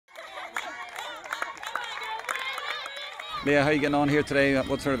Leah, how are you getting on here today?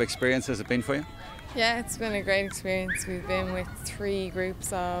 What sort of experience has it been for you? Yeah, it's been a great experience. We've been with 3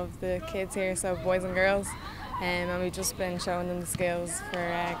 groups of the kids here, so boys and girls, and we've just been showing them the skills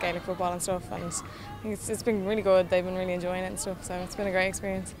for Gaelic football and stuff, and I think it's been really good. They've been really enjoying it and stuff, so it's been a great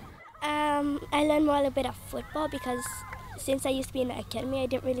experience. I learned more a little bit of football because since I used to be in the academy, I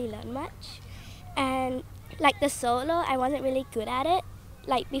didn't really learn much. And like the solo, I wasn't really good at it.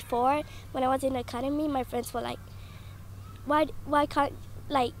 Like before, when I was in the academy, my friends were like, why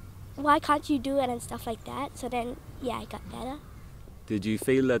can't you do it and stuff like that. So then, yeah, I got better. Did you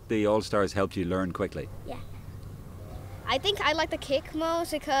feel that the All-Stars helped you learn quickly? Yeah. I think I like the kick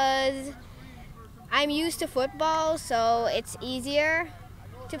most because I'm used to football, so it's easier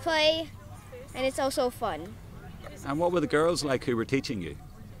to play, and it's also fun. And what were the girls like who were teaching you?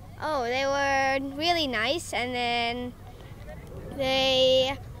 Oh, they were really nice, and then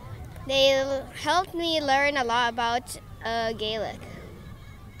they helped me learn a lot about Gaelic.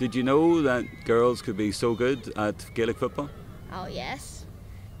 Did you know that girls could be so good at Gaelic football? Oh yes,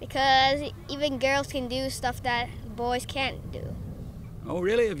 because even girls can do stuff that boys can't do. Oh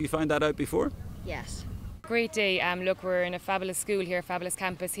really? Have you found that out before? Yes. Great day. Look, we're in a fabulous school here, fabulous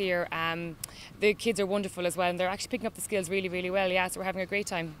campus here. The kids are wonderful as well, and they're actually picking up the skills really, really well. Yeah, so we're having a great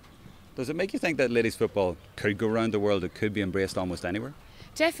time. Does it make you think that ladies football could go around the world, it could be embraced almost anywhere?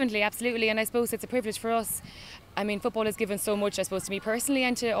 Definitely, absolutely, and I suppose it's a privilege for us. I mean, football has given so much, I suppose, to me personally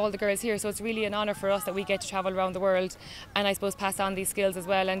and to all the girls here, so it's really an honour for us that we get to travel around the world and I suppose pass on these skills as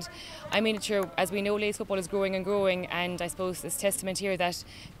well. And I mean, it's true, as we know, ladies football is growing and growing, and I suppose it's testament here that,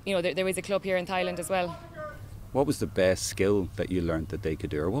 you know, there is a club here in Thailand as well. What was the best skill that you learned that they could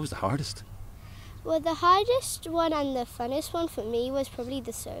do, or what was the hardest? Well, the hardest one and the funnest one for me was probably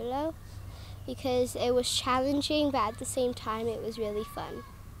the solo, because it was challenging, but at the same time it was really fun.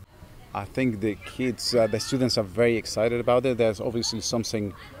 I think the kids, the students are very excited about it. There's obviously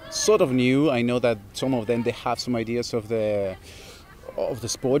something sort of new. I know that some of them, they have some ideas of the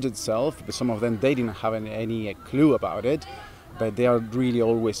sport itself, but some of them, they didn't have any clue about it. But they are really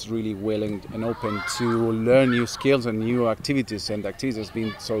always really willing and open to learn new skills and new activities, and the activities has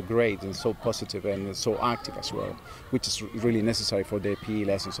been so great and so positive and so active as well, which is really necessary for their PE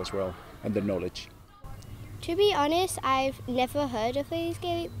lessons as well and the knowledge. To be honest, I've never heard of ladies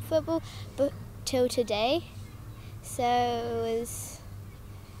Gaelic football but till today, so it was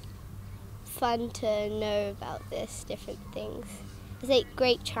fun to know about this, different things. It's like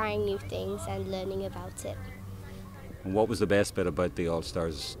great trying new things and learning about it. And what was the best bit about the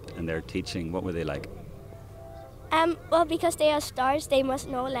All-Stars and their teaching? What were they like? Well, because they are stars, they must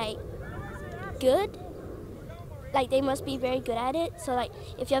know like good. Like they must be very good at it. So like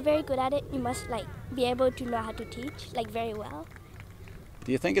if you're very good at it, you must like be able to know how to teach like very well.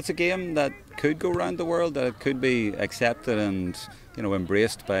 Do you think it's a game that could go around the world, that it could be accepted and, you know,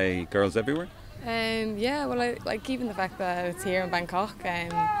 embraced by girls everywhere? Yeah, well, I like even the fact that it's here in Bangkok,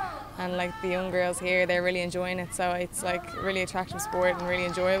 and like the young girls here, they're really enjoying it. So it's like a really attractive sport and really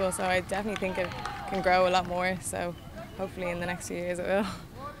enjoyable. So I definitely think it can grow a lot more. So hopefully in the next few years it will.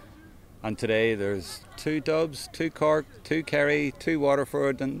 And today there's 2 Dubs, 2 Cork, 2 Kerry, 2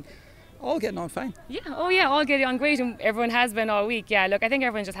 Waterford, and all getting on fine. Yeah, oh yeah, all getting on great, and everyone has been all week. Yeah, look, I think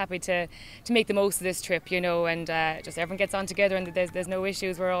everyone's just happy to make the most of this trip, you know, and just everyone gets on together, and there's no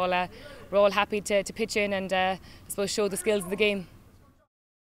issues. We're all happy to pitch in and I suppose show the skills of the game.